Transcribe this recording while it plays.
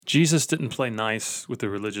Jesus didn't play nice with the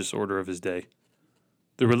religious order of his day.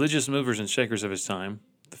 The religious movers and shakers of his time,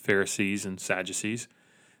 the Pharisees and Sadducees,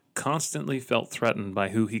 constantly felt threatened by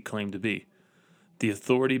who he claimed to be. The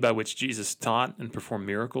authority by which Jesus taught and performed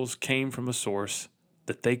miracles came from a source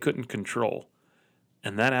that they couldn't control,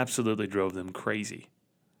 and that absolutely drove them crazy.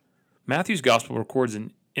 Matthew's gospel records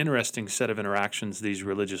an interesting set of interactions these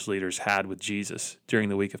religious leaders had with Jesus during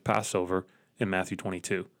the week of Passover in Matthew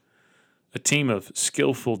 22. A team of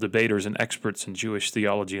skillful debaters and experts in Jewish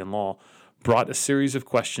theology and law brought a series of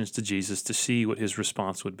questions to Jesus to see what his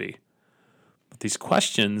response would be. But these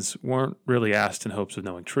questions weren't really asked in hopes of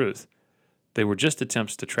knowing truth. They were just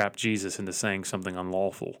attempts to trap Jesus into saying something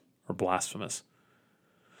unlawful or blasphemous.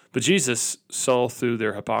 But Jesus saw through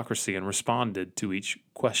their hypocrisy and responded to each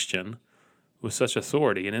question with such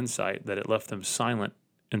authority and insight that it left them silent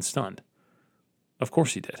and stunned. Of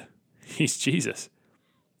course he did. He's Jesus.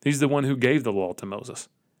 He's the one who gave the law to Moses.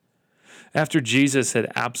 After Jesus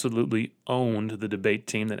had absolutely owned the debate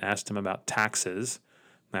team that asked him about taxes,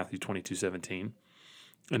 Matthew 22:17,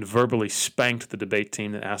 and verbally spanked the debate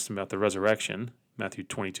team that asked him about the resurrection, Matthew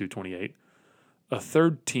 22:28, a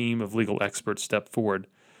third team of legal experts stepped forward,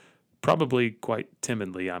 probably quite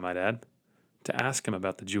timidly, I might add, to ask him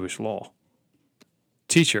about the Jewish law.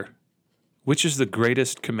 Teacher, which is the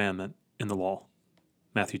greatest commandment in the law?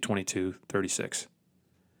 Matthew 22:36.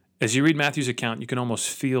 As you read Matthew's account, you can almost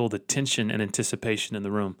feel the tension and anticipation in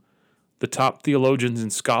the room. The top theologians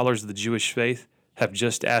and scholars of the Jewish faith have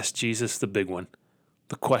just asked Jesus the big one,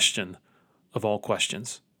 the question of all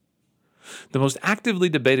questions. The most actively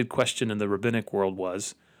debated question in the rabbinic world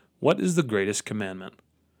was, what is the greatest commandment?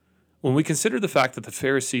 When we consider the fact that the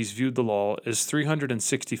Pharisees viewed the law as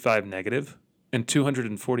 365 negative and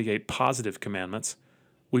 248 positive commandments,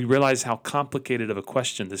 we realize how complicated of a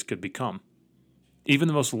question this could become. Even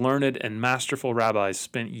the most learned and masterful rabbis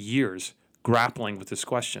spent years grappling with this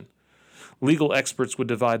question. Legal experts would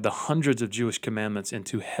divide the hundreds of Jewish commandments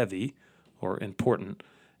into heavy, or important,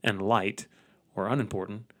 and light, or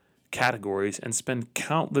unimportant, categories and spend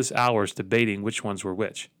countless hours debating which ones were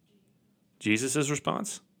which. Jesus'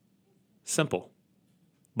 response? Simple.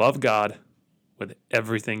 Love God with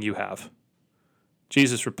everything you have.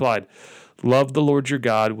 Jesus replied, love the Lord your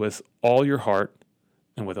God with all your heart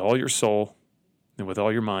and with all your soul and with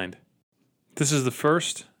all your mind. This is the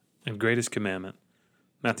first and greatest commandment.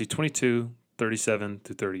 Matthew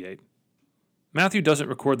 22:37-38. Matthew doesn't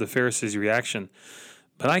record the Pharisees' reaction,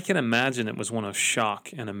 but I can imagine it was one of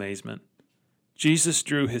shock and amazement. Jesus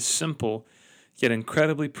drew his simple yet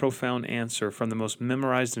incredibly profound answer from the most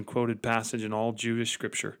memorized and quoted passage in all Jewish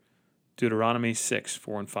scripture, Deuteronomy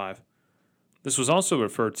 6:4-5. This was also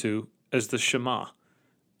referred to as the Shema,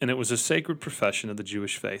 and it was a sacred profession of the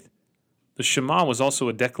Jewish faith. The Shema was also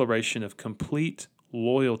a declaration of complete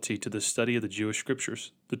loyalty to the study of the Jewish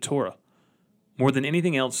scriptures, the Torah. More than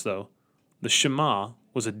anything else, though, the Shema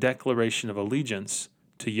was a declaration of allegiance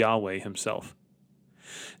to Yahweh himself.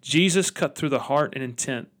 Jesus cut through the heart and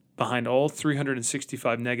intent behind all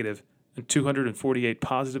 365 negative and 248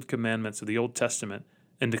 positive commandments of the Old Testament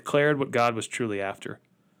and declared what God was truly after.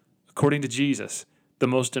 According to Jesus, the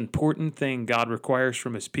most important thing God requires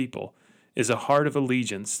from his people is a heart of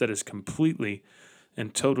allegiance that is completely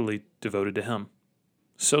and totally devoted to him.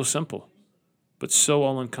 So simple, but so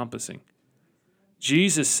all-encompassing.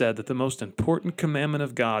 Jesus said that the most important commandment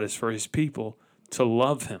of God is for his people to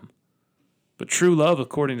love him. But true love,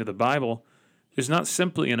 according to the Bible, is not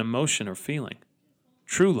simply an emotion or feeling.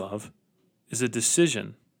 True love is a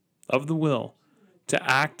decision of the will to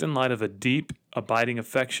act in light of a deep, abiding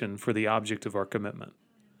affection for the object of our commitment.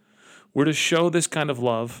 We're to show this kind of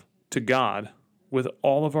love to God with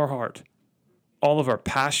all of our heart, all of our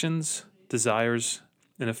passions, desires,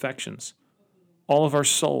 and affections, all of our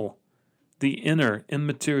soul, the inner,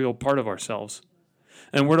 immaterial part of ourselves.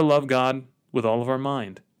 And we're to love God with all of our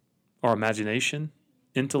mind, our imagination,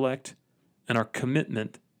 intellect, and our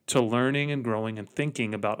commitment to learning and growing and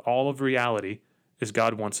thinking about all of reality as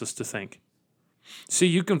God wants us to think. See,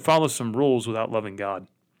 you can follow some rules without loving God.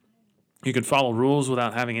 You can follow rules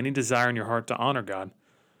without having any desire in your heart to honor God.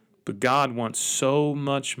 But God wants so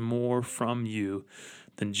much more from you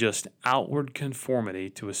than just outward conformity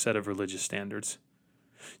to a set of religious standards.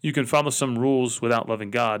 You can follow some rules without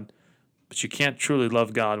loving God, but you can't truly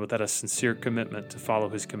love God without a sincere commitment to follow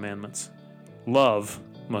his commandments. Love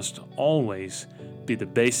must always be the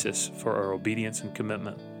basis for our obedience and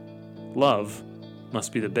commitment. Love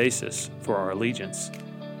must be the basis for our allegiance,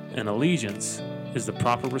 and allegiance is the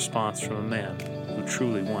proper response from a man who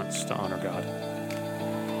truly wants to honor God.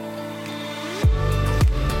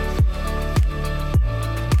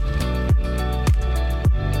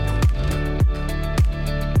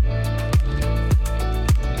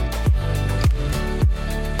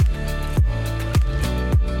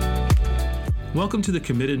 Welcome to the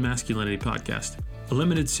Committed Masculinity Podcast, a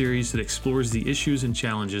limited series that explores the issues and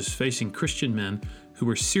challenges facing Christian men who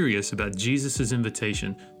are serious about Jesus'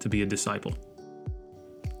 invitation to be a disciple.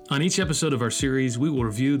 On each episode of our series, we will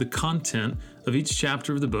review the content of each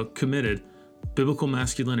chapter of the book, Committed, Biblical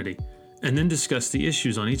Masculinity, and then discuss the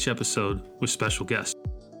issues on each episode with special guests.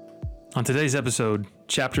 On today's episode,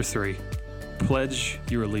 Chapter 3, Pledge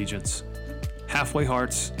Your Allegiance, Halfway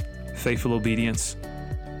Hearts, Faithful Obedience,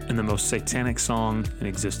 and the most satanic song in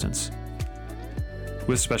existence.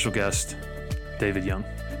 With special guest, David Young.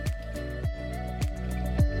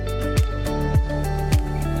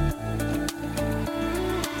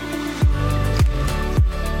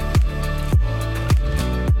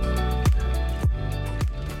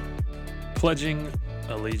 Pledging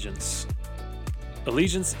allegiance.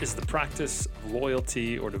 Allegiance is the practice of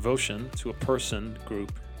loyalty or devotion to a person,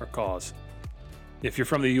 group, or cause. If you're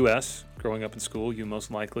from the U.S., growing up in school, you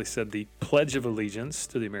most likely said the Pledge of Allegiance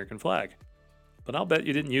to the American flag. But I'll bet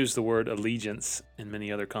you didn't use the word allegiance in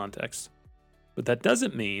many other contexts. But that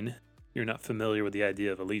doesn't mean you're not familiar with the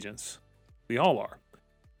idea of allegiance. We all are.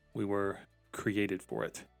 We were created for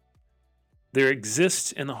it. There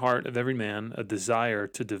exists in the heart of every man a desire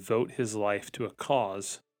to devote his life to a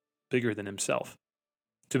cause bigger than himself,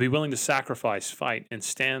 to be willing to sacrifice, fight, and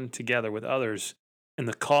stand together with others in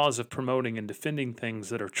the cause of promoting and defending things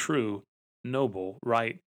that are true, noble,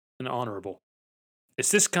 right, and honorable. It's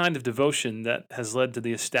this kind of devotion that has led to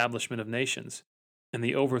the establishment of nations and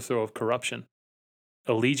the overthrow of corruption.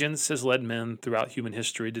 Allegiance has led men throughout human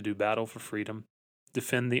history to do battle for freedom,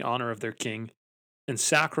 defend the honor of their king, and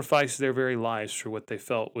sacrifice their very lives for what they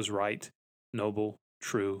felt was right, noble,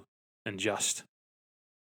 true, and just.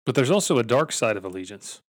 But there's also a dark side of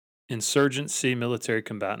allegiance. Insurgency, military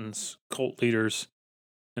combatants, cult leaders,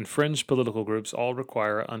 and fringe political groups all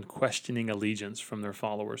require unquestioning allegiance from their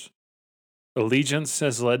followers. Allegiance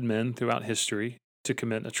has led men throughout history to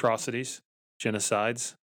commit atrocities,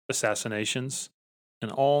 genocides, assassinations,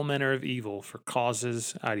 and all manner of evil for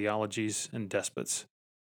causes, ideologies, and despots.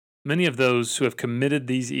 Many of those who have committed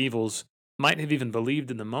these evils might have even believed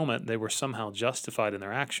in the moment they were somehow justified in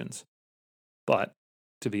their actions. But,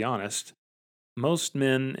 to be honest, most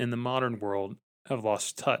men in the modern world have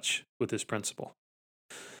lost touch with this principle.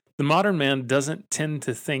 The modern man doesn't tend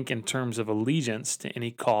to think in terms of allegiance to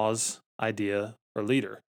any cause, idea, or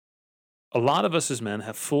leader. A lot of us as men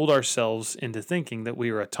have fooled ourselves into thinking that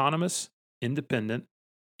we are autonomous, independent,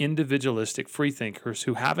 individualistic freethinkers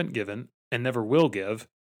who haven't given, and never will give,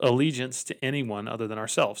 allegiance to anyone other than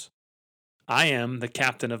ourselves. I am the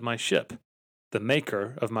captain of my ship, the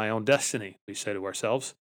maker of my own destiny, we say to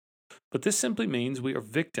ourselves. But this simply means we are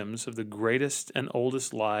victims of the greatest and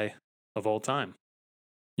oldest lie of all time.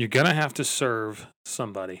 You're going to have to serve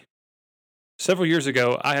somebody. Several years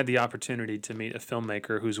ago, I had the opportunity to meet a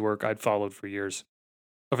filmmaker whose work I'd followed for years.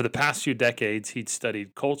 Over the past few decades, he'd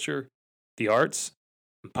studied culture, the arts,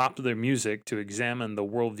 and popular music to examine the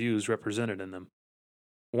worldviews represented in them.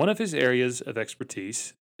 One of his areas of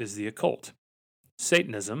expertise is the occult,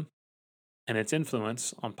 Satanism, and its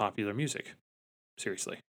influence on popular music.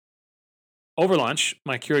 Seriously. Over lunch,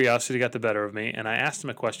 my curiosity got the better of me, and I asked him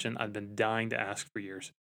a question I'd been dying to ask for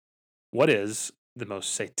years. What is the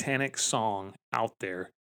most satanic song out there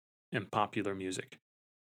in popular music?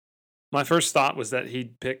 My first thought was that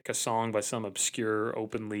he'd pick a song by some obscure,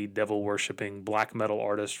 openly devil-worshipping black metal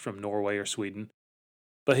artist from Norway or Sweden,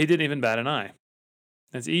 but he didn't even bat an eye.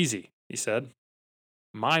 It's easy, he said.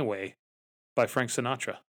 My Way by Frank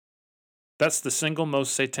Sinatra. That's the single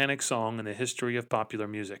most satanic song in the history of popular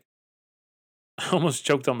music. I almost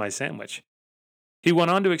choked on my sandwich. He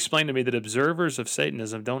went on to explain to me that observers of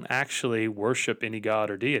Satanism don't actually worship any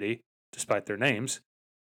god or deity, despite their names.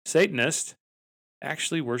 Satanists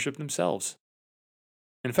actually worship themselves.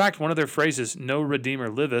 In fact, one of their phrases, "No Redeemer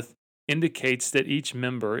liveth," indicates that each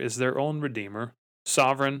member is their own Redeemer,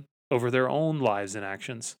 sovereign over their own lives and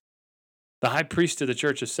actions. The high priest of the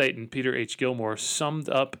Church of Satan, Peter H. Gilmore, summed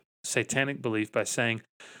up satanic belief by saying,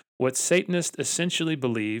 "What Satanists essentially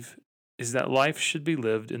believe is that life should be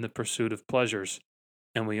lived in the pursuit of pleasures,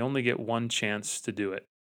 and we only get one chance to do it."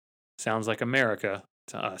 Sounds like America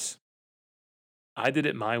to us. I Did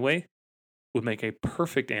It My Way would make a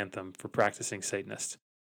perfect anthem for practicing Satanists.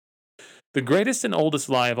 The greatest and oldest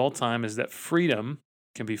lie of all time is that freedom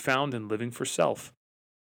can be found in living for self.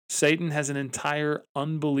 Satan has an entire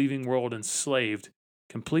unbelieving world enslaved,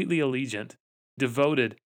 completely allegiant,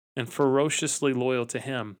 devoted, and ferociously loyal to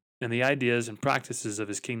him and the ideas and practices of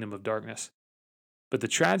his kingdom of darkness. But the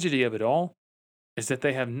tragedy of it all is that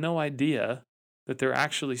they have no idea that they're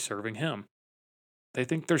actually serving him. They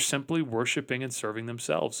think they're simply worshiping and serving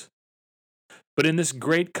themselves. But in this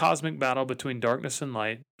great cosmic battle between darkness and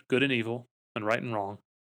light, good and evil, and right and wrong,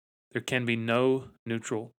 there can be no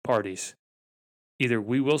neutral parties. Either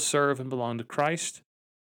we will serve and belong to Christ,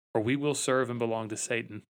 or we will serve and belong to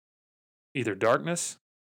Satan. Either darkness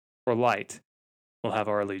or light will have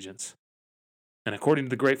our allegiance. And according to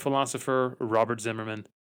the great philosopher Robert Zimmerman,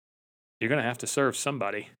 you're going to have to serve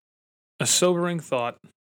somebody. A sobering thought.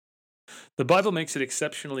 The Bible makes it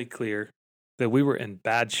exceptionally clear that we were in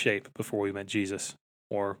bad shape before we met Jesus,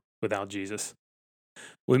 or without Jesus.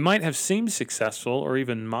 We might have seemed successful or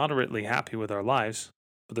even moderately happy with our lives,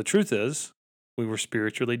 but the truth is, we were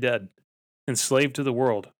spiritually dead, enslaved to the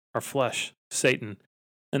world, our flesh, Satan,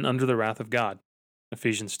 and under the wrath of God.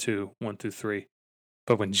 Ephesians 2, 1-3.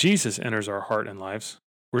 But when Jesus enters our heart and lives,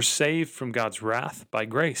 we're saved from God's wrath by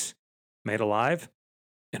grace, made alive,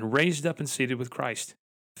 and raised up and seated with Christ.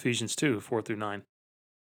 Ephesians 2, 4-9.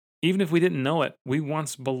 Even if we didn't know it, we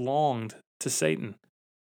once belonged to Satan,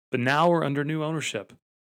 but now we're under new ownership.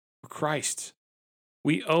 We're Christ's.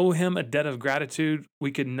 We owe him a debt of gratitude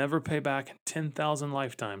we could never pay back in 10,000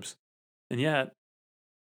 lifetimes, and yet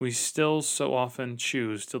we still so often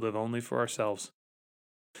choose to live only for ourselves.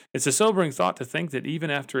 It's a sobering thought to think that even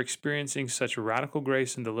after experiencing such radical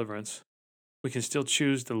grace and deliverance, we can still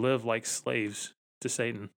choose to live like slaves to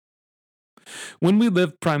Satan. When we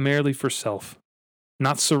live primarily for self,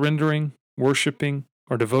 not surrendering, worshiping,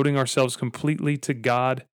 or devoting ourselves completely to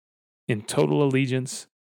God in total allegiance,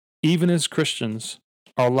 even as Christians,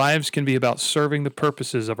 our lives can be about serving the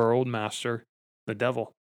purposes of our old master, the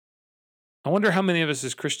devil. I wonder how many of us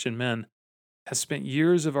as Christian men have spent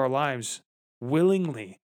years of our lives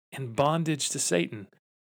willingly in bondage to Satan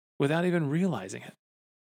without even realizing it.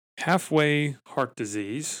 Halfway heart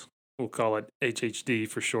disease, we'll call it HHD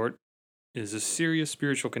for short, is a serious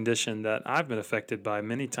spiritual condition that I've been affected by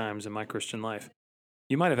many times in my Christian life.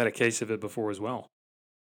 You might have had a case of it before as well.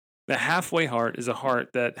 The halfway heart is a heart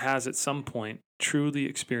that has at some point truly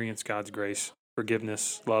experienced God's grace,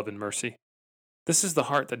 forgiveness, love, and mercy. This is the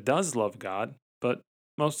heart that does love God, but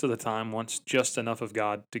most of the time wants just enough of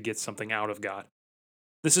God to get something out of God.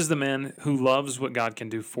 This is the man who loves what God can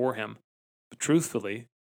do for him, but truthfully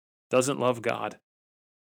doesn't love God.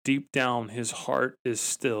 Deep down, his heart is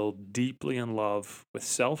still deeply in love with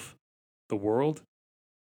self, the world,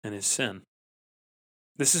 and his sin.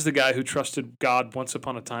 This is the guy who trusted God once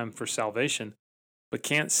upon a time for salvation, but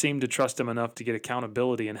can't seem to trust him enough to get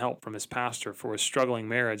accountability and help from his pastor for his struggling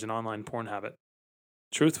marriage and online porn habit.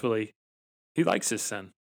 Truthfully, he likes his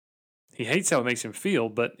sin. He hates how it makes him feel,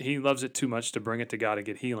 but he loves it too much to bring it to God and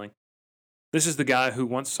get healing. This is the guy who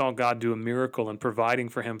once saw God do a miracle in providing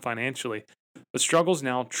for him financially, but struggles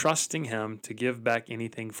now trusting him to give back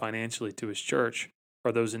anything financially to his church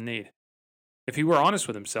or those in need. If he were honest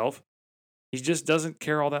with himself, he just doesn't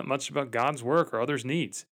care all that much about God's work or others'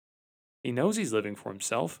 needs. He knows he's living for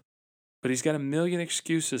himself, but he's got a million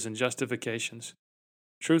excuses and justifications.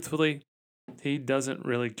 Truthfully, he doesn't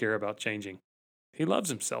really care about changing. He loves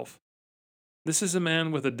himself. This is a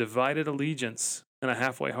man with a divided allegiance and a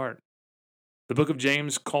halfway heart. The book of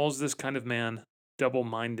James calls this kind of man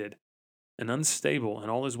double-minded and unstable in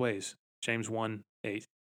all his ways. James 1:8.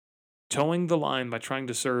 Towing the line by trying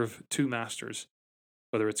to serve two masters,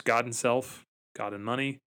 whether it's God and self, God and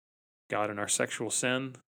money, God and our sexual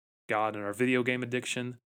sin, God and our video game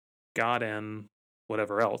addiction, God and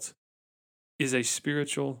whatever else, is a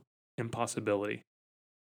spiritual impossibility.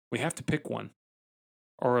 We have to pick one.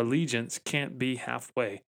 Our allegiance can't be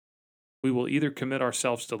halfway. We will either commit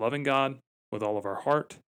ourselves to loving God with all of our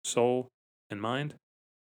heart, soul, and mind,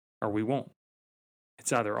 or we won't.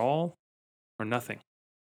 It's either all or nothing.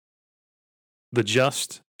 The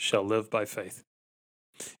just shall live by faith.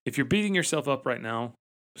 If you're beating yourself up right now,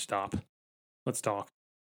 stop. Let's talk.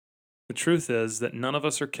 The truth is that none of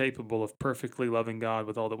us are capable of perfectly loving God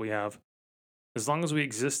with all that we have. As long as we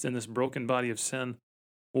exist in this broken body of sin,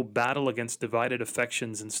 we'll battle against divided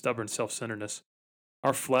affections and stubborn self-centeredness.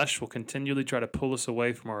 Our flesh will continually try to pull us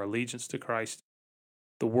away from our allegiance to Christ.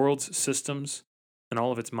 The world's systems and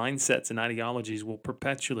all of its mindsets and ideologies will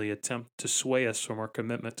perpetually attempt to sway us from our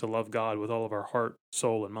commitment to love God with all of our heart,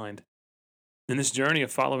 soul, and mind. In this journey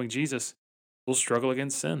of following Jesus, we'll struggle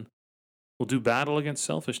against sin. We'll do battle against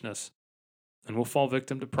selfishness, and we'll fall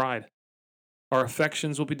victim to pride. Our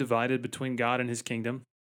affections will be divided between God and his kingdom,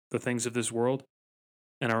 the things of this world,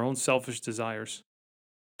 and our own selfish desires.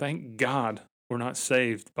 Thank God we're not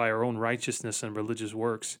saved by our own righteousness and religious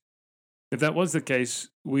works. If that was the case,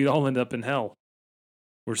 we'd all end up in hell.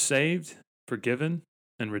 We're saved, forgiven,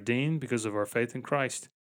 and redeemed because of our faith in Christ.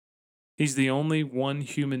 He's the only one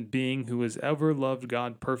human being who has ever loved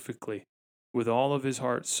God perfectly, with all of his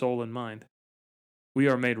heart, soul, and mind. We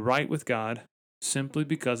are made right with God simply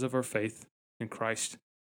because of our faith in Christ.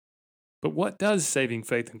 But what does saving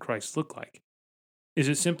faith in Christ look like? Is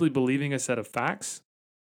it simply believing a set of facts,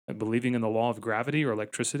 like believing in the law of gravity or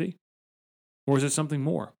electricity? Or is it something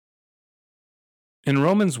more? In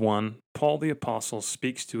Romans 1, Paul the Apostle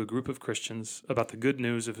speaks to a group of Christians about the good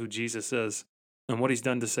news of who Jesus is and what he's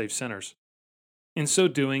done to save sinners. In so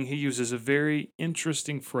doing, he uses a very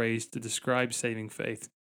interesting phrase to describe saving faith.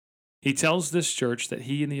 He tells this church that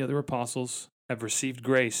he and the other apostles have received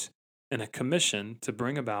grace and a commission to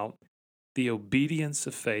bring about the obedience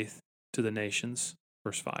of faith to the nations.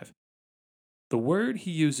 Verse 5. The word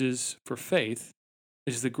he uses for faith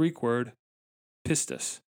is the Greek word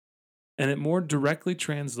pistis, and it more directly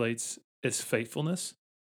translates as faithfulness,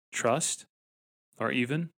 trust, or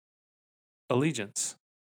even allegiance.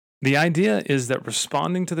 The idea is that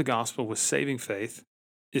responding to the gospel with saving faith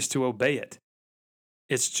is to obey it.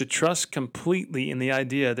 It's to trust completely in the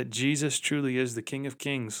idea that Jesus truly is the King of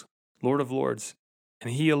Kings, Lord of Lords,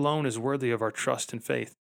 and he alone is worthy of our trust and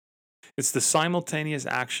faith. It's the simultaneous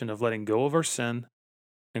action of letting go of our sin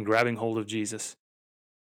and grabbing hold of Jesus.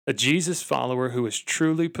 A Jesus follower who has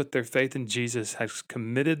truly put their faith in Jesus has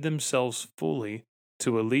committed themselves fully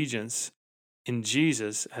to allegiance in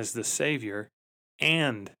Jesus as the Savior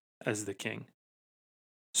and as the King.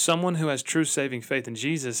 Someone who has true saving faith in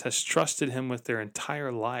Jesus has trusted him with their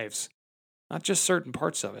entire lives, not just certain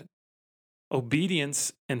parts of it.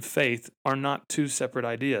 Obedience and faith are not two separate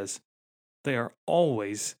ideas. They are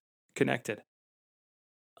always connected.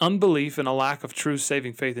 Unbelief and a lack of true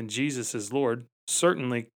saving faith in Jesus as Lord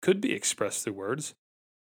certainly could be expressed through words,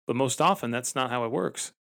 but most often that's not how it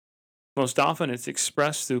works. Most often it's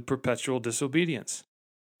expressed through perpetual disobedience,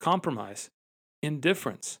 compromise,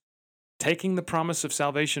 indifference, taking the promise of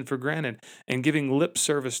salvation for granted, and giving lip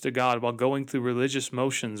service to God while going through religious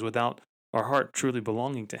motions without our heart truly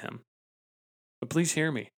belonging to Him. But please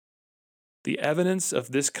hear me. The evidence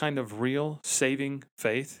of this kind of real saving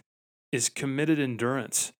faith is committed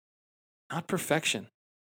endurance, not perfection.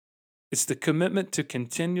 It's the commitment to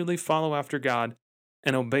continually follow after God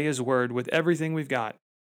and obey His word with everything we've got,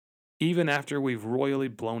 even after we've royally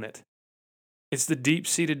blown it. It's the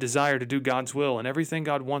deep-seated desire to do God's will and everything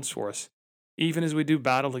God wants for us, even as we do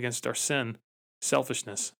battle against our sin,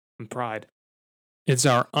 selfishness, and pride. It's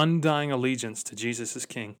our undying allegiance to Jesus as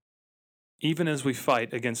King, even as we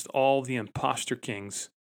fight against all the impostor kings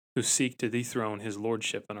who seek to dethrone His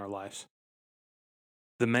lordship in our lives.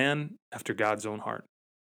 The man after God's own heart.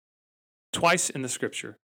 Twice in the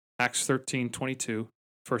Scripture, Acts 13:22,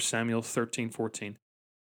 1 Samuel 13:14,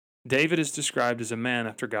 David is described as a man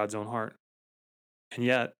after God's own heart. And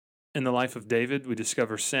yet, in the life of David, we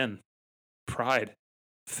discover sin, pride,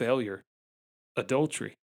 failure,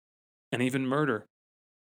 adultery, and even murder.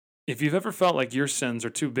 If you've ever felt like your sins are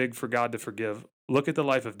too big for God to forgive, look at the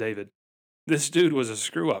life of David. This dude was a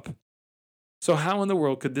screw-up. So how in the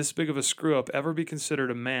world could this big of a screw-up ever be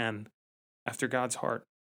considered a man after God's heart?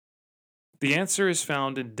 The answer is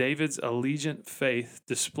found in David's allegiant faith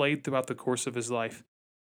displayed throughout the course of his life.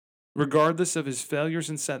 Regardless of his failures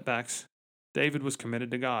and setbacks, David was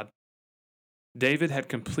committed to God. David had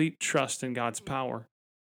complete trust in God's power,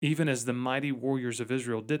 even as the mighty warriors of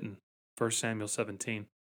Israel didn't. 1 Samuel 17.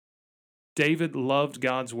 David loved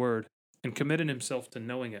God's word and committed himself to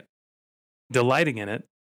knowing it, delighting in it,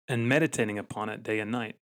 and meditating upon it day and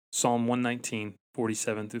night. Psalm 119,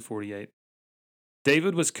 47 through 48.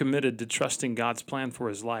 David was committed to trusting God's plan for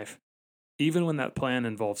his life, even when that plan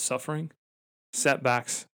involved suffering,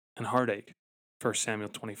 setbacks, and heartache. 1 Samuel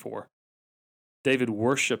 24. David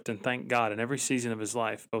worshiped and thanked God in every season of his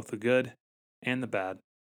life, both the good and the bad.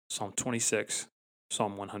 Psalm 26,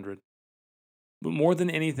 Psalm 100. But more than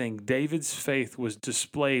anything, David's faith was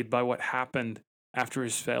displayed by what happened after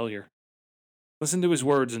his failure. Listen to his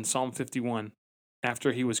words in Psalm 51,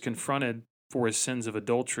 after he was confronted for his sins of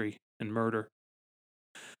adultery and murder.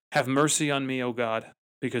 Have mercy on me, O God,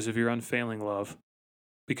 because of your unfailing love.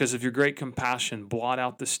 Because of your great compassion, blot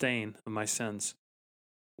out the stain of my sins.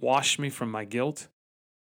 Wash me from my guilt.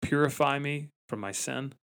 Purify me from my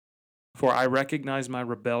sin. For I recognize my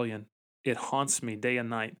rebellion. It haunts me day and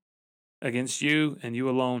night. Against you and you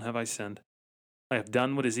alone have I sinned. I have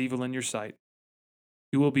done what is evil in your sight.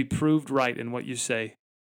 You will be proved right in what you say,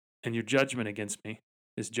 and your judgment against me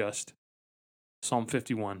is just. Psalm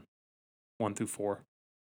 51, 1 through 4.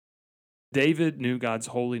 David knew God's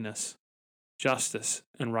holiness, justice,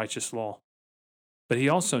 and righteous law. But he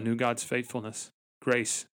also knew God's faithfulness,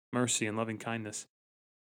 grace, mercy, and loving kindness.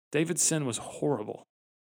 David's sin was horrible,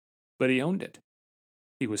 but he owned it.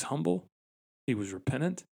 He was humble, he was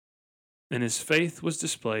repentant, and his faith was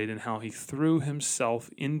displayed in how he threw himself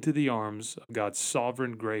into the arms of God's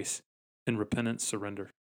sovereign grace in repentant surrender.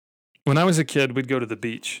 When I was a kid, we'd go to the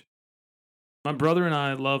beach. My brother and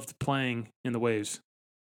I loved playing in the waves.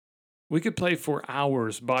 We could play for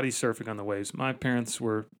hours body surfing on the waves. My parents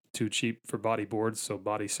were too cheap for bodyboards, so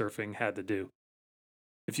body surfing had to do.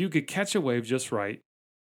 If you could catch a wave just right,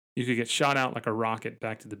 you could get shot out like a rocket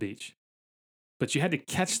back to the beach. But you had to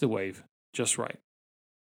catch the wave just right.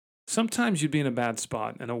 Sometimes you'd be in a bad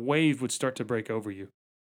spot and a wave would start to break over you.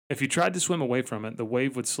 If you tried to swim away from it, the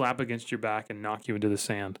wave would slap against your back and knock you into the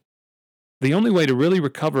sand. The only way to really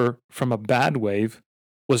recover from a bad wave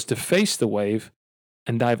was to face the wave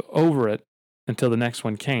and dive over it until the next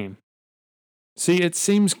one came. See, it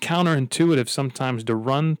seems counterintuitive sometimes to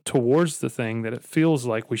run towards the thing that it feels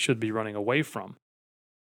like we should be running away from.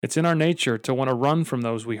 It's in our nature to want to run from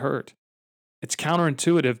those we hurt. It's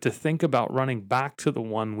counterintuitive to think about running back to the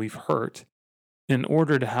one we've hurt in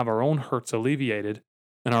order to have our own hurts alleviated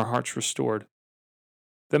and our hearts restored.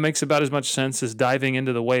 That makes about as much sense as diving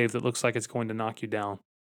into the wave that looks like it's going to knock you down.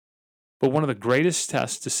 But one of the greatest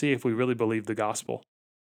tests to see if we really believe the gospel,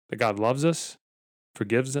 that God loves us,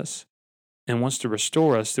 forgives us, and wants to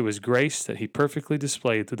restore us through his grace that he perfectly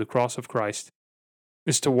displayed through the cross of Christ,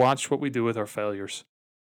 is to watch what we do with our failures.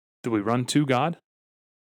 Do we run to God,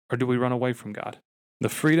 or do we run away from God? The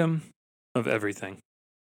freedom of everything.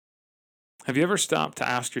 Have you ever stopped to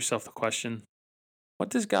ask yourself the question, what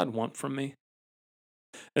does God want from me?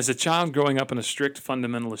 As a child growing up in a strict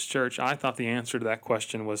fundamentalist church, I thought the answer to that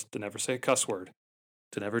question was to never say a cuss word,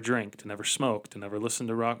 to never drink, to never smoke, to never listen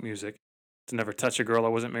to rock music, to never touch a girl I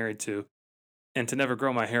wasn't married to, and to never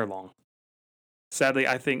grow my hair long. Sadly,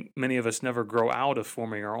 I think many of us never grow out of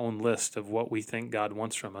forming our own list of what we think God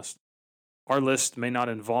wants from us. Our list may not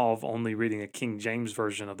involve only reading a King James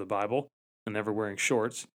version of the Bible and never wearing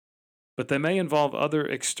shorts, but they may involve other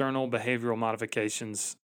external behavioral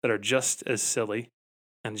modifications that are just as silly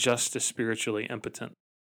and just as spiritually impotent.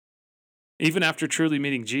 Even after truly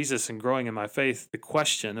meeting Jesus and growing in my faith, the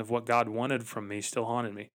question of what God wanted from me still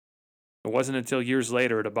haunted me. It wasn't until years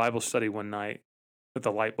later at a Bible study one night that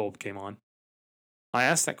the light bulb came on. I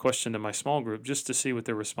asked that question to my small group just to see what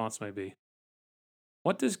their response may be.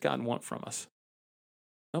 What does God want from us?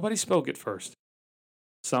 Nobody spoke at first.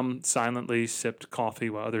 Some silently sipped coffee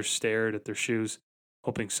while others stared at their shoes,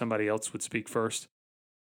 hoping somebody else would speak first.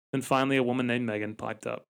 Then finally, a woman named Megan piped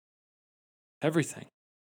up. Everything.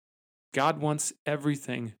 God wants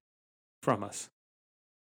everything from us.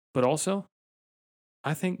 But also,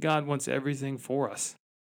 I think God wants everything for us.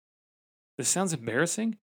 This sounds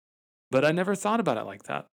embarrassing, but I never thought about it like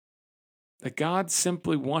that. That God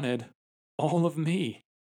simply wanted all of me.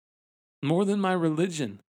 More than my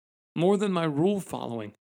religion, more than my rule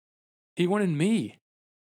following. He wanted me,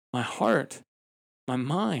 my heart, my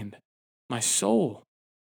mind, my soul.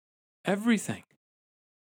 Everything.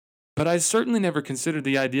 But I certainly never considered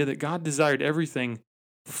the idea that God desired everything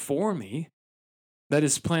for me, that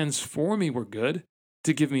his plans for me were good,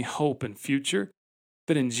 to give me hope and future,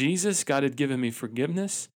 that in Jesus God had given me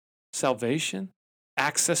forgiveness, salvation,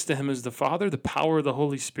 access to him as the Father, the power of the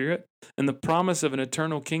Holy Spirit, and the promise of an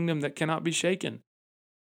eternal kingdom that cannot be shaken.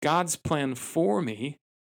 God's plan for me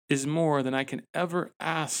is more than I can ever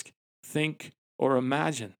ask, think, or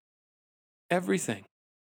imagine. Everything.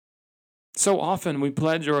 So often we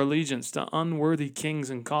pledge our allegiance to unworthy kings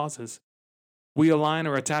and causes. We align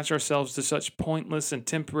or attach ourselves to such pointless and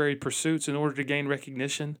temporary pursuits in order to gain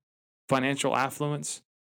recognition, financial affluence,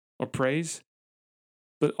 or praise.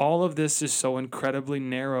 But all of this is so incredibly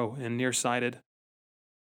narrow and nearsighted.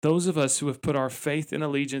 Those of us who have put our faith and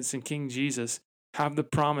allegiance in King Jesus have the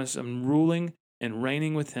promise of ruling and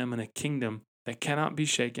reigning with him in a kingdom that cannot be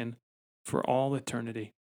shaken for all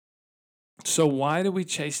eternity. So why do we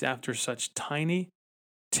chase after such tiny,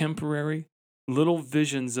 temporary, little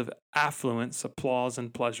visions of affluence, applause,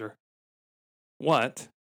 and pleasure? What,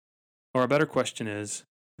 or a better question is,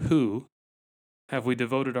 who have we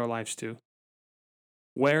devoted our lives to?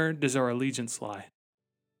 Where does our allegiance lie?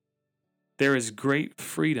 There is great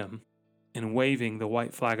freedom in waving the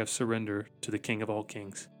white flag of surrender to the King of all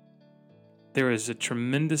kings. There is a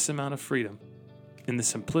tremendous amount of freedom in the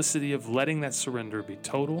simplicity of letting that surrender be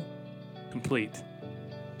total, complete,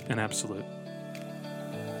 and absolute.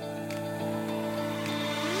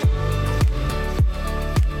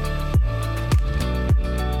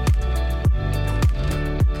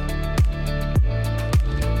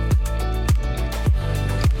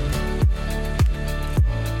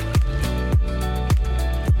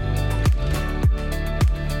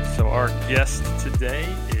 So our guest today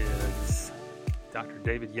is Dr.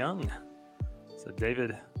 David Young. So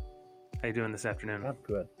David, How you doing this afternoon? I'm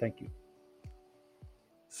good. Thank you.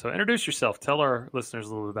 So introduce yourself. Tell our listeners a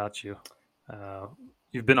little bit about you. Uh,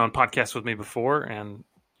 you've been on podcasts with me before, and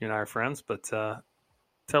you and I are friends, but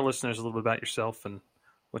tell listeners a little bit about yourself and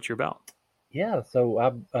what you're about. Yeah, so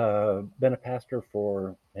I've been a pastor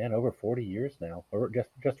for over 40 years now, or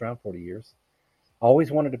just around 40 years.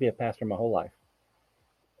 Always wanted to be a pastor my whole life,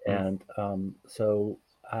 Mm. and so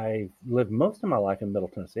I lived most of my life in Middle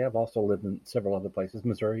Tennessee. I've also lived in several other places,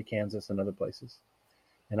 Missouri, Kansas, and other places.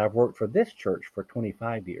 And I've worked for this church for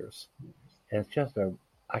 25 years, and it's just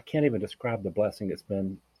I can't even describe the blessing it's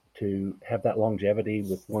been to have that longevity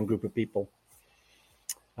with one group of people.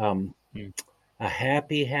 Um, Mm. a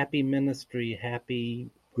happy ministry, happy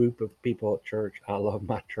group of people at church. I love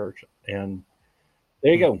my church. And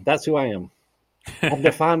there you Mm. go. That's who I am. I'm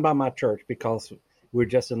defined by my church because we're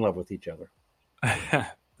just in love with each other.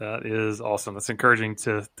 That is awesome. That's encouraging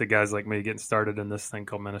to guys like me getting started in this thing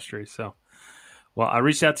called ministry. So, well, I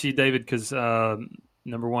reached out to you, David, because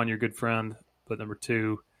number one, you're a good friend, but number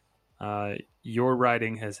two, your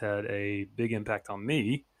writing has had a big impact on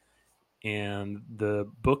me. And the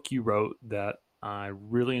book you wrote that I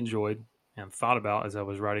really enjoyed and thought about as I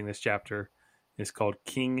was writing this chapter is called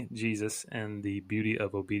King Jesus and the Beauty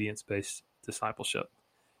of Obedience Based Discipleship.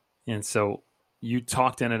 And so you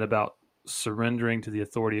talked in it about surrendering to the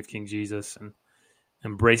authority of King Jesus and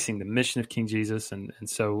embracing the mission of King Jesus. And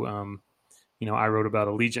so, I wrote about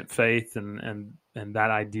allegiant faith and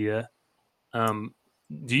that idea. Um,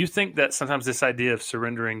 do you think that sometimes this idea of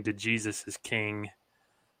surrendering to Jesus as King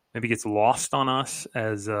maybe gets lost on us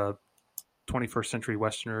as 21st century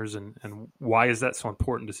Westerners, and why is that so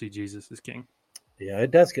important to see Jesus as King? Yeah,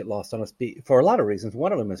 it does get lost on us for a lot of reasons.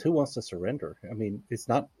 One of them is who wants to surrender? I mean, it's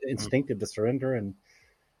not Mm. instinctive to surrender. And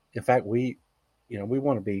in fact, we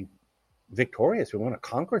want to be victorious. We want to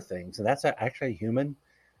conquer things. And that's actually human.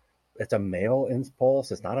 It's a male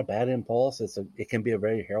impulse. It's not a bad impulse. It can be a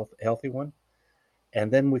very healthy one.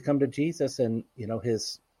 And then we come to Jesus, and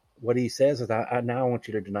what he says is, I now want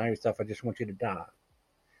you to deny yourself. I just want you to die.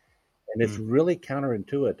 And it's Mm. really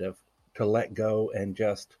counterintuitive to let go and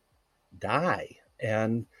just die.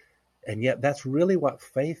 And yet that's really what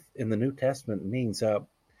faith in the New Testament means.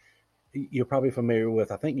 You're probably familiar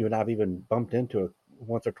with, I think you and I've even bumped into it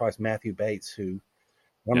once or twice, Matthew Bates, who I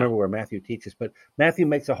don't Yeah. remember where Matthew teaches, but Matthew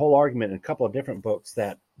makes a whole argument in a couple of different books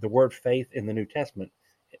that the word faith in the New Testament,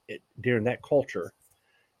 during that culture,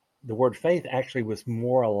 the word faith actually was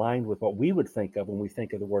more aligned with what we would think of when we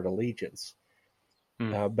think of the word allegiance.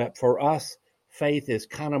 Mm. But for us, faith is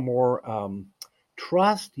kind of more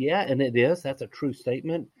trust, yeah, and it is. That's a true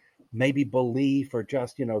statement. Maybe belief, or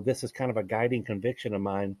just, this is kind of a guiding conviction of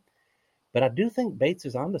mine. But I do think Bates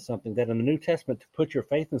is onto something, that in the New Testament, to put your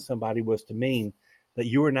faith in somebody was to mean that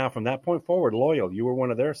you were now from that point forward loyal. You were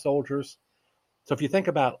one of their soldiers. So if you think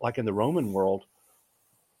about, like, in the Roman world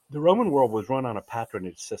was run on a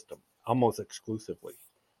patronage system almost exclusively.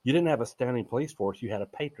 You didn't have a standing police force, you had a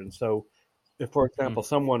patron. So if, for Mm. example,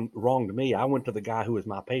 someone wronged me, I went to the guy who was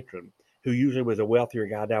my patron, who usually was a wealthier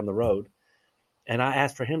guy down the road, and I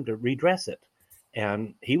asked for him to redress it.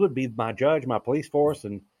 And he would be my judge, my police force,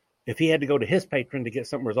 and if he had to go to his patron to get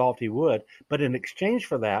something resolved, he would. But in exchange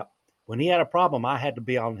for that, when he had a problem, I had to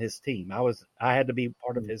be on his team. I had to be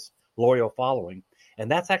part of his loyal following. And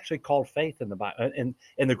that's actually called faith in the Bible. And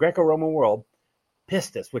in the Greco-Roman world,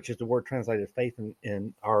 pistis, which is the word translated faith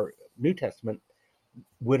in our New Testament,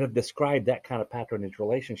 would have described that kind of patronage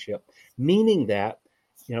relationship, meaning that,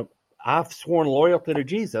 you know, I've sworn loyalty to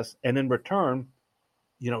Jesus, and in return,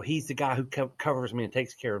 he's the guy who covers me and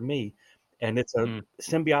takes care of me. And it's a Mm.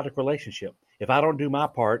 symbiotic relationship. If I don't do my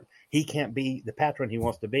part, he can't be the patron he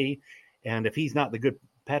wants to be. And if he's not the good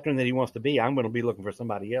patron that he wants to be, I'm going to be looking for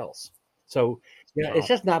somebody else. So, it's Wow.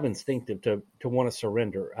 just not instinctive to want to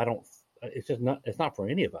surrender. It's not for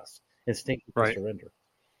any of us instinctive to Right. surrender.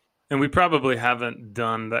 And we probably haven't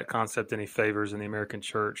done that concept any favors in the American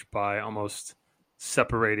church by almost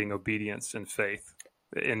separating obedience and faith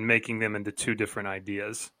and making them into two different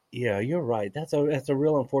ideas. Yeah, you're right. That's a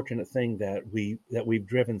real unfortunate thing that we've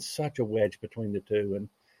driven such a wedge between the two, and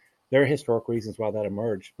there are historic reasons why that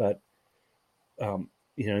emerged. But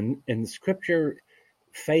in Scripture,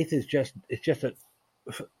 faith is just it's just a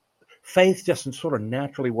faith just sort of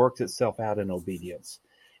naturally works itself out in obedience.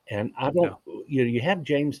 And I don't, Yeah. you have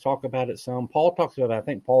James talk about it some. Paul talks about it. I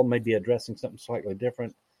think Paul may be addressing something slightly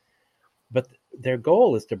different, but their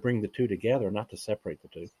goal is to bring the two together, not to separate the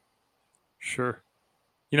two. Sure.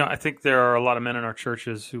 I think there are a lot of men in our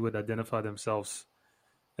churches who would identify themselves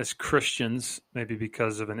as Christians, maybe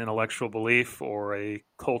because of an intellectual belief or a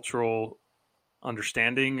cultural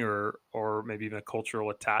understanding or maybe even a cultural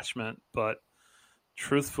attachment. But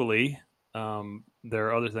truthfully, there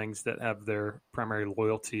are other things that have their primary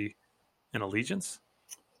loyalty and allegiance.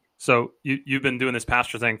 So you've been doing this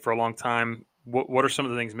pastor thing for a long time. What are some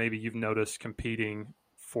of the things maybe you've noticed competing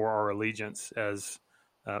for our allegiance as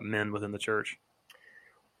men within the church?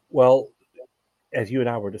 Well, as you and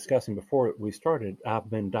I were discussing before we started, I've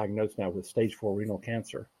been diagnosed now with stage 4 renal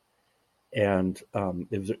cancer. And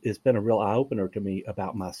it's been a real eye opener to me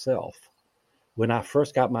about myself. When I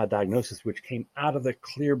first got my diagnosis, which came out of the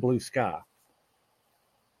clear blue sky,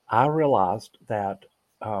 I realized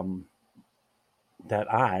um,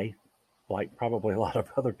 that I, like probably a lot of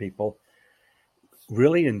other people,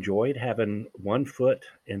 really enjoyed having one foot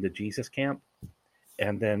in the Jesus camp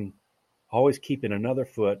and then always keeping another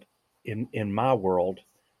foot in my world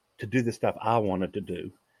to do the stuff I wanted to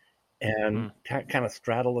do and Mm, kind of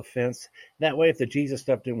straddle the fence. That way, if the Jesus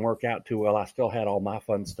stuff didn't work out too well, I still had all my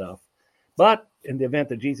fun stuff. But in the event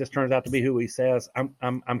that Jesus turns out to be who he says,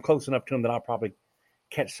 I'm close enough to him that I'll probably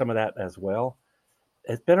catch some of that as well.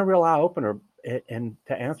 It's been a real eye opener. And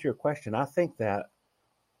to answer your question, I think I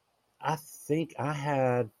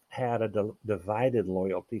had a divided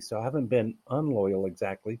loyalty, so I haven't been unloyal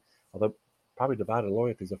exactly. Although probably divided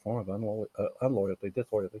loyalty is a form of unloyalty,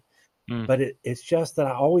 disloyalty. mm, But it's just that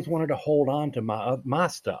I always wanted to hold on to my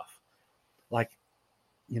stuff. Like,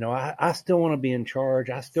 I still want to be in charge.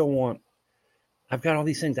 I've got all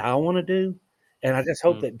these things I want to do. And I just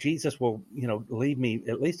hope mm. that Jesus will, leave me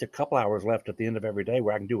at least a couple hours left at the end of every day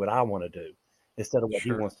where I can do what I want to do instead of what he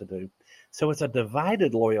Sure. wants to do. So it's a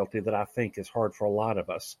divided loyalty that I think is hard for a lot of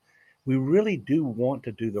us. We really do want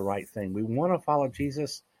to do the right thing. We want to follow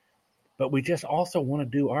Jesus, but we just also want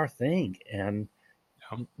to do our thing. And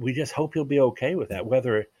Yeah. we just hope he'll be okay with that.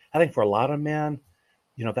 Whether I think for a lot of men,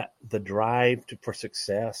 that the drive for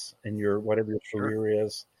success in your whatever your Sure. career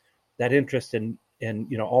is, that interest in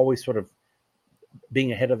always sort of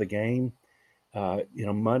being ahead of the game.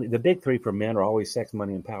 Money. The big three for men are always sex,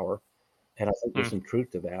 money, and power. And I think there's Mm, some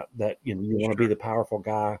truth to that. That you want to be sure. the powerful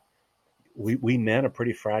guy. We men are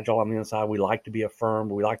pretty fragile on the inside. We like to be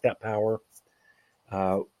affirmed. We like that power,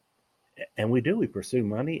 uh, and we do. We pursue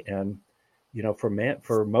money, and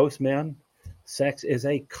for most men, sex is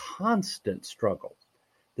a constant struggle.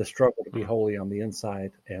 The struggle to be Mm, holy on the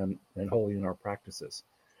inside and holy in our practices.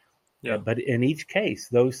 yeah. But in each case,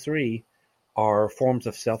 those three are forms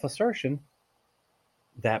of self-assertion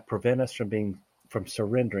that prevent us from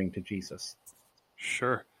surrendering to Jesus.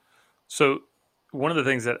 Sure. So one of the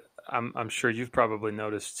things that I'm sure you've probably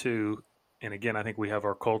noticed too, and again, I think we have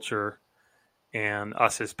our culture and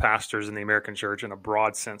us as pastors in the American church in a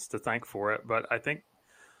broad sense to thank for it. But I think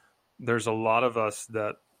there's a lot of us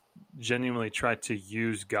that genuinely try to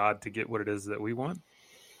use God to get what it is that we want.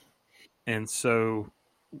 And so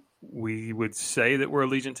we would say that we're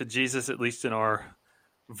allegiant to Jesus, at least in our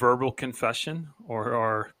verbal confession or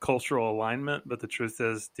our cultural alignment. But the truth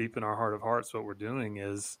is, deep in our heart of hearts, what we're doing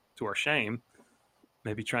is, to our shame,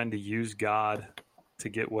 maybe trying to use God to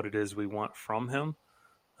get what it is we want from Him.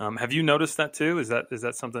 Have you noticed that too? Is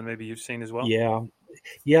that something maybe you've seen as well? Yeah,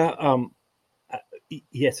 yeah.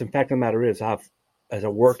 Yes. In fact, the matter is, as a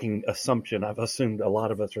working assumption, I've assumed a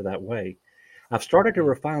lot of us are that way. I've started to Mm,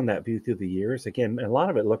 refine that view through the years. Again, a lot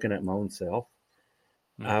of it looking at my own self.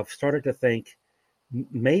 mm, I've started to think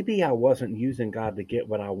maybe I wasn't using God to get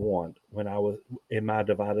what I want when I was in my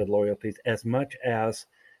divided loyalties as much as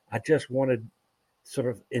I just wanted sort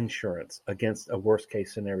of insurance against a worst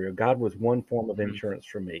case scenario. God was one form of mm, insurance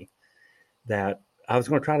for me that I was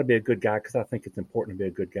going to try to be a good guy because I think it's important to be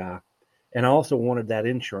a good guy. And I also wanted that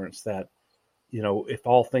insurance that, if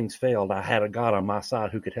all things failed, I had a God on my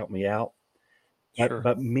side who could help me out. But, sure.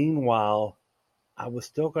 but meanwhile, I was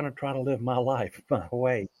still going to try to live my life my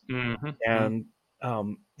way. Hmm. Mm, And,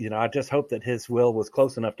 I just hope that his will was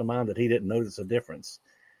close enough to mine that he didn't notice a difference.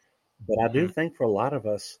 But I do mm, think for a lot of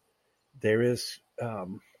us, there is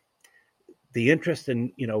the interest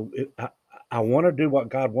in, I want to do what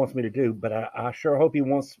God wants me to do, but I sure hope he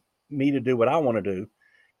wants me to do what I want to do.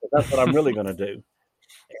 That's what I'm really going to do.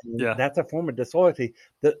 And yeah. that's a form of disloyalty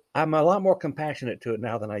that I'm a lot more compassionate to it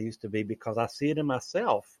now than I used to be because I see it in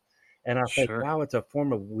myself. And I think, Sure. wow, it's a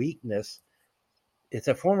form of weakness. It's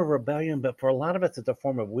a form of rebellion, but for a lot of us, it's a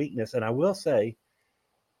form of weakness. And I will say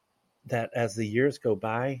that as the years go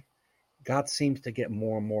by, God seems to get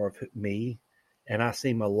more and more of me, and I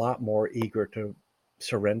seem a lot more eager to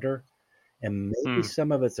surrender. And maybe Mm,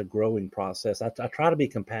 some of it's a growing process. I try to be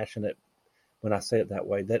compassionate when I say it that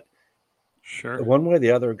way. That sure. one way or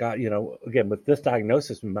the other, got again with this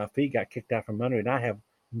diagnosis, my feet got kicked out from under me, and I have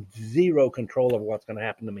zero control of what's going to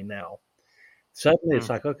happen to me now. suddenly Hmm. it's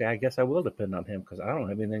like, okay, I guess I will depend on him because I don't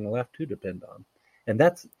have anything left to depend on. And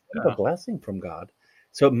that's kind of a Yeah. blessing from God.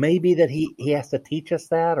 So it may be that he has to teach us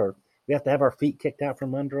that, or we have to have our feet kicked out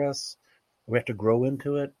from under us. We have to grow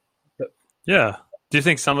into it. But Yeah. Do you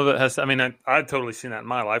think some of it has? I mean, I'd totally seen that in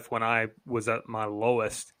my life when I was at my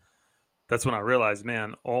lowest. That's when I realized,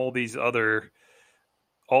 man, all these other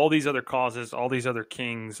causes, all these other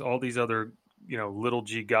kings, all these other little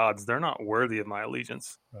g gods, they're not worthy of my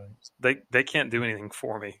allegiance. right. They can't do anything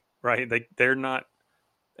for me, right? They're not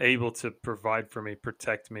able to provide for me,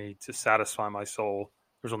 protect me, to satisfy my soul.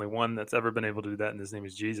 There's only one that's ever been able to do that, and his name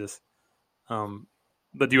is Jesus. Um,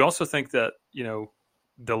 but do you also think that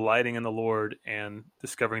delighting in the Lord and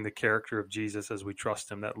discovering the character of Jesus as we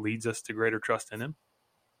trust Him, that leads us to greater trust in Him?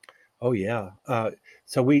 Oh yeah.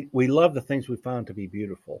 So we love the things we find to be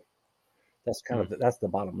beautiful. That's kind Hmm. of that's the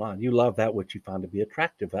bottom line. You love that which you find to be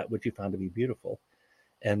attractive, that which you find to be beautiful.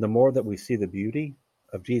 And the more that we see the beauty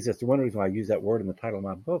of Jesus, the one reason why I use that word in the title of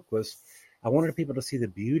my book was I wanted people to see the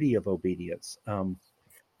beauty of obedience. I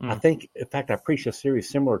Hmm. think, in fact, I preached a series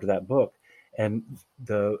similar to that book, and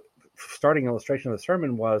the starting illustration of the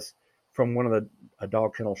sermon was from one of the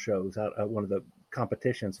dog kennel shows, one of the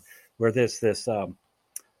competitions, where there's this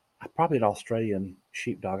probably an Australian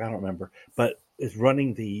sheepdog, I don't remember, but is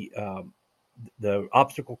running the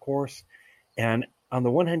obstacle course. And on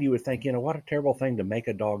the one hand, you would think, what a terrible thing to make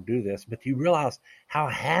a dog do this, but you realize how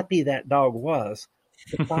happy that dog was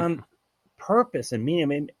to find purpose and meaning. I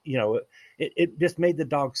mean, it just made the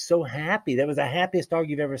dog so happy. That was the happiest dog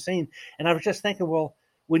you've ever seen. And I was just thinking, well,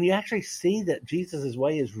 when you actually see that Jesus's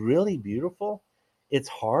way is really beautiful, it's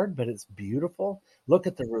hard, but it's beautiful. Look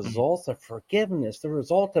at the results of forgiveness, the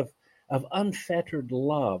result of unfettered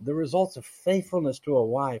love, the results of faithfulness to a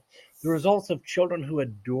wife, the results of children who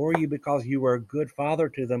adore you because you were a good father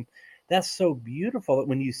to them. That's so beautiful that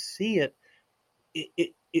when you see it,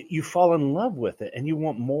 you fall in love with it and you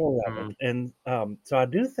want more of it. Hmm. And so I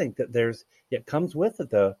do think that it comes with it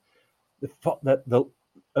the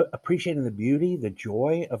appreciating the beauty, the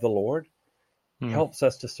joy of the Lord Hmm. helps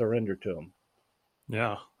us to surrender to Him.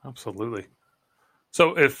 Yeah, absolutely.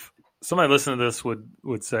 So if somebody listening to this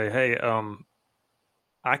would say, "Hey,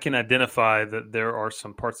 I can identify that there are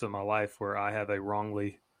some parts of my life where I have a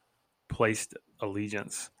wrongly placed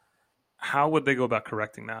allegiance," how would they go about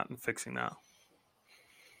correcting that and fixing that?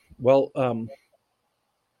 Well, I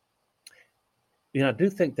do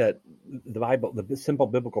think that the Bible, the simple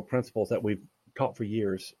biblical principles that we've taught for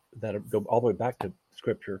years that go all the way back to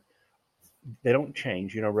Scripture, they don't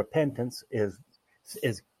change. Repentance is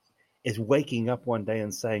is waking up one day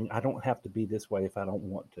and saying, I don't have to be this way if I don't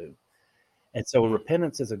want to. And so Mm.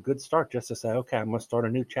 repentance is a good start, just to say, okay, I'm going to start a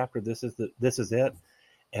new chapter. This is it.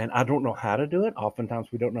 And I don't know how to do it.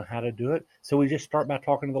 Oftentimes we don't know how to do it. So we just start by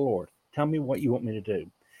talking to the Lord. Tell me what you want me to do.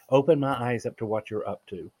 Open my eyes up to what you're up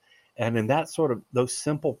to. And in that sort of those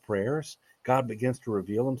simple prayers, God begins to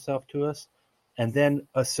reveal himself to us. And then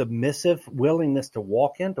a submissive willingness to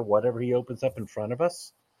walk into whatever he opens up in front of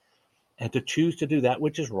us and to choose to do that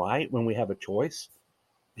which is right when we have a choice.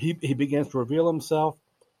 He begins to reveal himself.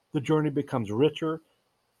 The journey becomes richer.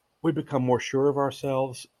 We become more sure of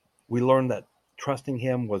ourselves. We learn that trusting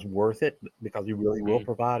him was worth it because he really will Mm.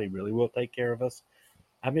 provide. He really will take care of us.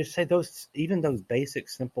 I mean, say even those basic,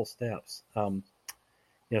 simple steps.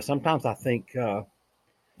 Sometimes I think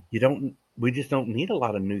we just don't need a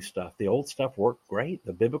lot of new stuff. The old stuff worked great.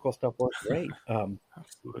 The biblical stuff worked great.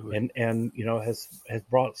 Absolutely. And has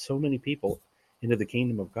brought so many people into the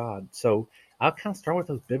kingdom of God. So I'll kind of start with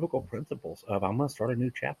those biblical principles of I'm going to start a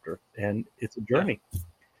new chapter, and it's a Yeah. journey.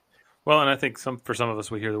 Well, and I think for some of us,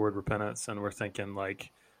 we hear the word repentance and we're thinking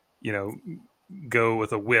like, you know, go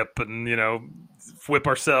with a whip and whip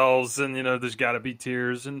ourselves, and there's got to be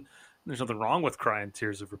tears, and there's nothing wrong with crying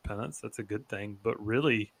tears of repentance. That's a good thing. But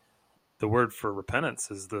really, the word for repentance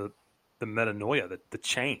is the metanoia, the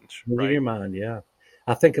change, In your right? mind, yeah.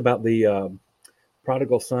 I think about the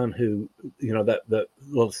prodigal son who, that the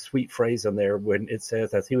little sweet phrase in there when it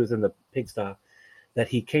says, as he was in the pigsty, that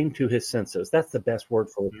he came to his senses. That's the best word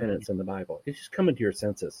for Mm. repentance in the Bible. It's just coming to your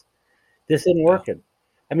senses. This isn't Yeah. working.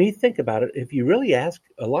 I mean, you think about it. If you really ask,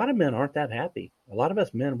 a lot of men aren't that happy. A lot of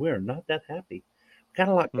us men, we are not that happy. We've got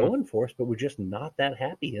a lot Mm. going for us, but we're just not that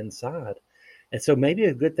happy inside. And so maybe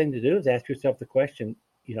a good thing to do is ask yourself the question,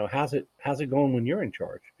 how's it going when you're in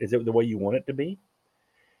charge? Is it the way you want it to be?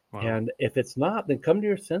 Wow. And if it's not, then come to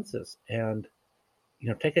your senses and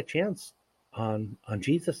take a chance on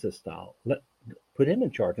Jesus's style. Put him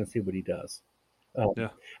in charge and see what he does. Yeah.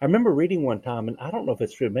 I remember reading one time, and I don't know if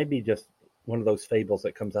it's true, maybe just one of those fables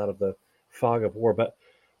that comes out of the fog of war, but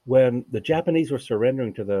when the Japanese were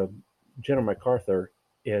surrendering to General MacArthur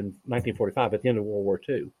in 1945 at the end of World War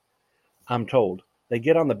II. I'm told they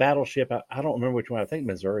get on the battleship. I don't remember which one. I think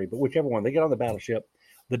Missouri, but whichever one. They get on the battleship.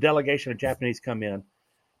 The delegation of Japanese come in.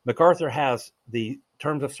 MacArthur has the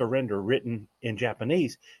terms of surrender written in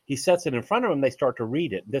Japanese. He sets it in front of them. They start to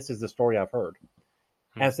read it. This is the story I've heard.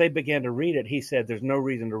 As they began to read it, he said, "There's no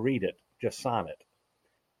reason to read it. Just sign it."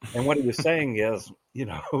 And what he was saying is,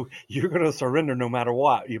 you're going to surrender no matter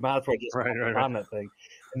what. You might as well just sign that thing.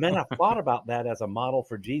 And then I thought about that as a model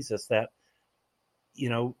for Jesus. That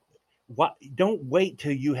don't wait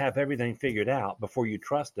till you have everything figured out before you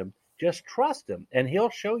trust him. Just trust him, and he'll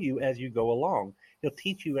show you as you go along. He'll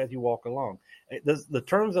teach you as you walk along. The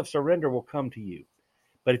terms of surrender will come to you.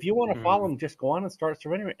 But if you want to follow him, just go on and start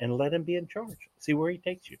surrendering and let him be in charge. See where he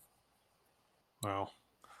takes you. Wow.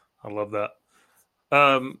 I love that.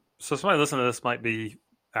 So somebody listening to this might be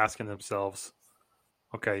asking themselves,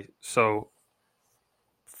 okay, so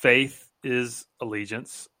faith is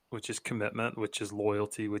allegiance, which is commitment, which is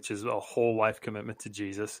loyalty, which is a whole life commitment to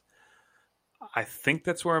Jesus. I think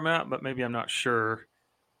that's where I'm at, but maybe I'm not sure.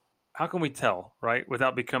 How can we tell, right?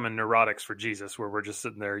 Without becoming neurotics for Jesus, where we're just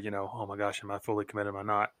sitting there, oh my gosh, am I fully committed? Am I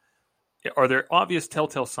not? Are there obvious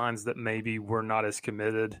telltale signs that maybe we're not as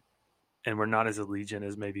committed and we're not as allegiant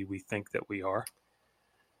as maybe we think that we are?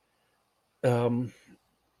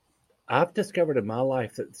 I've discovered in my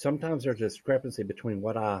life that sometimes there's a discrepancy between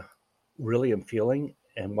what I really am feeling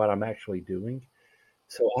and what I'm actually doing.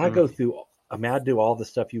 So I go through, I do all the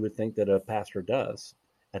stuff you would think that a pastor does.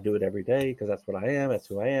 I do it every day because that's what I am, that's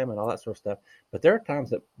who I am, and all that sort of stuff. But there are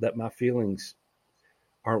times that my feelings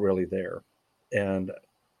aren't really there. And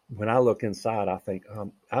when I look inside, I think,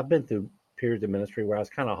 I've been through periods of ministry where I was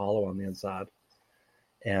kind of hollow on the inside.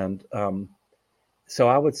 And so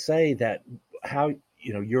I would say that how,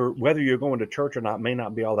 whether you're going to church or not may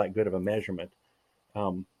not be all that good of a measurement.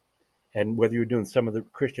 And whether you're doing some of the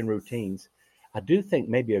Christian routines, I do think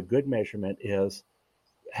maybe a good measurement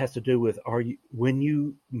has to do with, when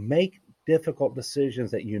you make difficult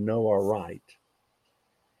decisions that are right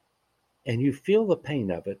and you feel the pain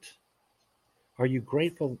of it, are you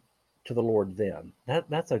grateful to the Lord then?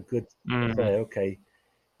 That's a good say, okay,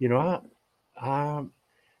 I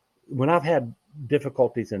when I've had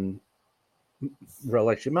difficulties in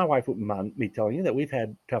relationship, my wife wouldn't mind me telling you that we've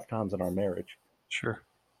had tough times in our marriage. Sure.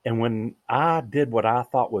 And when I did what I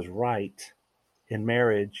thought was right in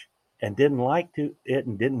marriage and didn't like it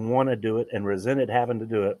and didn't want to do it and resented having to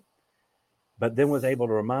do it, but then was able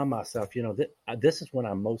to remind myself, this is when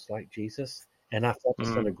I'm most like Jesus, and I felt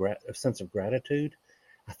a sense of gratitude.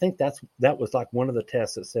 I think that was like one of the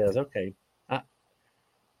tests that says, okay,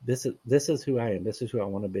 this is who I am. This is who I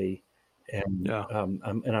want to be, and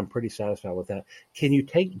I'm pretty satisfied with that. Can you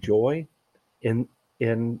take joy in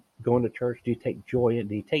going to church? Do you take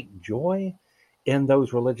joy in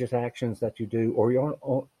those religious actions that you do, or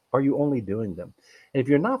are you only doing them? And if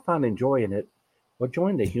you're not finding joy in it, well,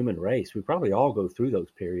 join the human race. We probably all go through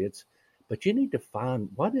those periods, but you need to find,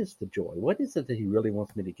 what is the joy? What is it that he really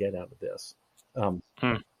wants me to get out of this?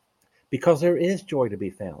 Because there is joy to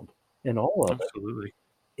be found in all of it.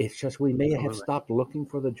 It's just we may have stopped looking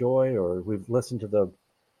for the joy, or we've listened to the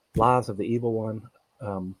lies of the evil one.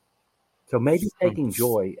 So maybe taking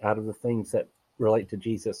joy out of the things that relate to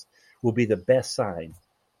Jesus will be the best sign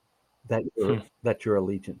that you're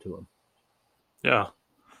allegiant to him. Yeah.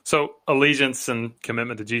 So allegiance and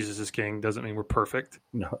commitment to Jesus as King doesn't mean we're perfect.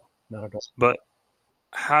 No, not at all. But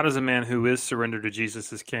how does a man who is surrendered to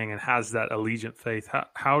Jesus as King and has that allegiant faith,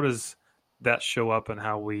 how does that show up in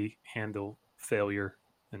how we handle failure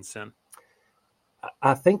and sin?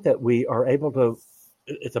 I think that we are able to,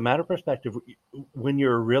 it's a matter of perspective. When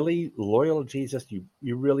you're really loyal to Jesus,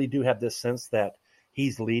 you really do have this sense that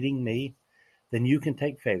he's leading me, then you can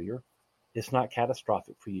take failure. It's not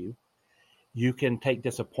catastrophic for you. You can take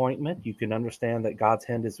disappointment. You can understand that God's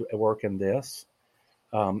hand is at work in this.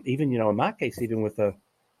 Even, in my case, even with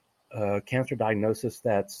a cancer diagnosis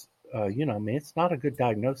that's, it's not a good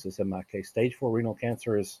diagnosis in my case. Stage 4 renal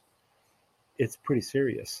cancer it's pretty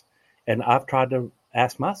serious. And I've tried to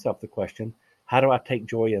ask myself the question, how do I take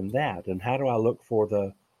joy in that? And how do I look for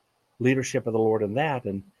the leadership of the Lord in that?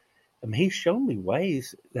 And he's shown me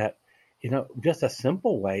ways that, just a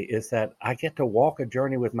simple way is that I get to walk a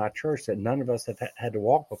journey with my church that none of us have had to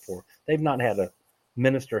walk before. They've not had a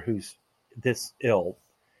minister who's this ill.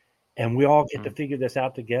 And we all get to figure this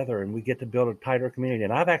out together, and we get to build a tighter community.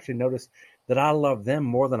 And I've actually noticed that I love them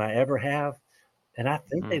more than I ever have. And I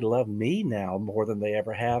think they love me now more than they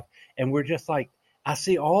ever have. And we're just like, I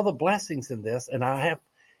see all the blessings in this. And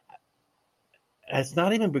it's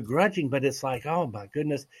not even begrudging, but it's like, oh my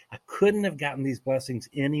goodness, I couldn't have gotten these blessings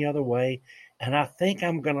any other way. And I think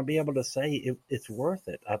I'm going to be able to say it's worth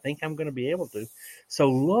it. I think I'm going to be able to.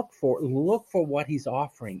 So look for what he's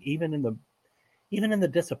offering, even in the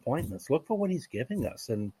disappointments. Look for what he's giving us.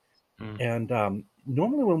 And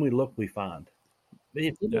normally when we look, we find.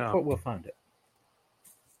 If we look for it, we'll find it.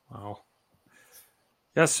 Wow.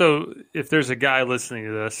 Yeah. So if there's a guy listening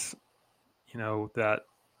to this, that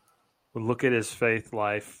would look at his faith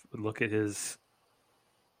life, would look at his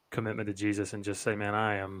commitment to Jesus and just say, man,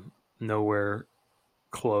 I am nowhere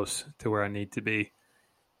close to where I need to be.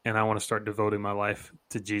 And I want to start devoting my life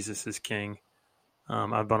to Jesus as King.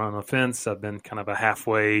 I've been on the fence. I've been kind of a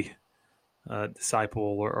halfway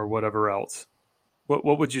disciple or whatever else.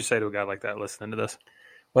 What would you say to a guy like that listening to this?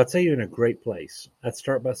 Well, I'd say you're in a great place. I'd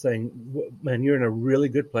start by saying, man, you're in a really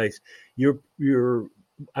good place. You're.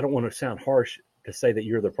 I don't want to sound harsh to say that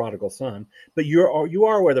you're the prodigal son, but you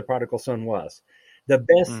are where the prodigal son was. The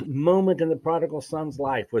best moment in the prodigal son's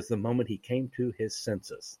life was the moment he came to his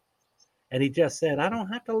senses. And he just said, I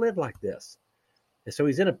don't have to live like this. And so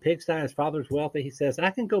he's in a pigsty. His father's wealthy. He says,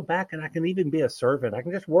 I can go back and I can even be a servant. I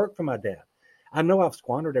can just work for my dad. I know I've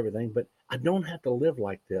squandered everything, but I don't have to live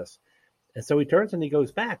like this. And so he turns and he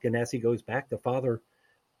goes back. And as he goes back, the father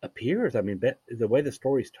appears. I mean, the way the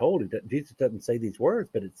story's told, Jesus doesn't say these words,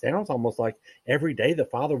 but it sounds almost like every day the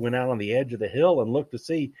father went out on the edge of the hill and looked to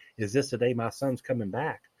see, is this the day my son's coming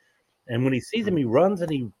back? And when he sees him, he runs and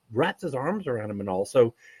he wraps his arms around him and all.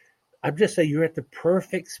 So I'd just say you're at the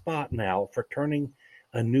perfect spot now for turning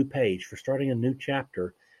a new page, for starting a new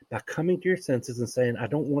chapter by coming to your senses and saying, I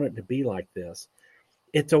don't want it to be like this.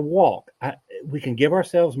 It's a walk. We can give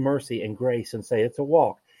ourselves mercy and grace and say it's a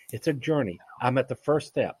walk. It's a journey. I'm at the first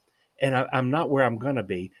step, and I'm not where I'm going to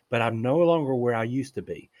be, but I'm no longer where I used to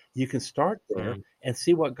be. You can start there and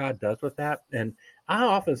see what God does with that. And I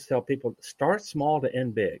often tell people, start small to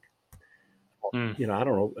end big. I don't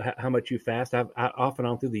know how much you fast. I often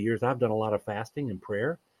on through the years, I've done a lot of fasting and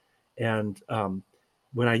prayer. And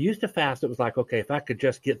when I used to fast, it was like, okay, if I could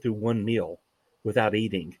just get through one meal without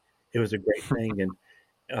eating, it was a great thing. And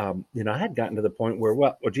I had gotten to the point where,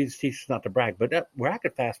 well, Jesus teaches not to brag, but where I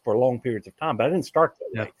could fast for long periods of time, but I didn't start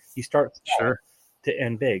that way. You start small to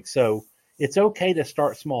end big. So it's okay to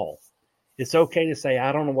start small. It's okay to say,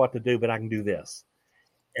 I don't know what to do, but I can do this,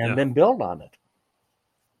 and then build on it.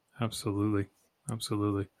 Absolutely.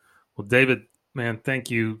 Well, David, man,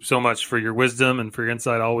 thank you so much for your wisdom and for your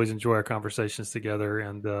insight. I always enjoy our conversations together,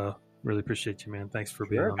 and really appreciate you, man. Thanks for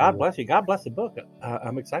being on. God bless you. God bless the book.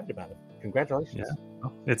 I'm excited about it. Congratulations. Yeah.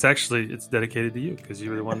 It's dedicated to you because you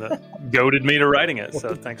were the one that goaded me to writing it.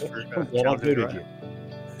 So thanks for challenging me.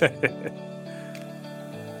 You.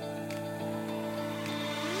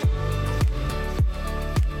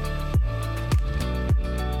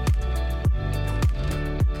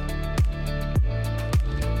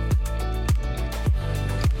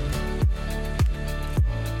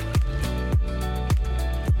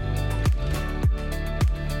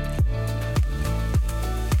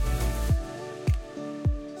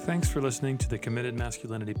 Thanks for listening to the Committed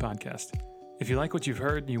Masculinity Podcast. If you like what you've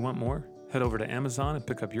heard and you want more, head over to Amazon and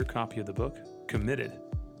pick up your copy of the book, Committed: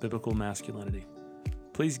 Biblical Masculinity.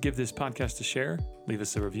 Please give this podcast a share, leave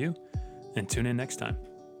us a review, and tune in next time.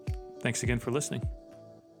 Thanks again for listening.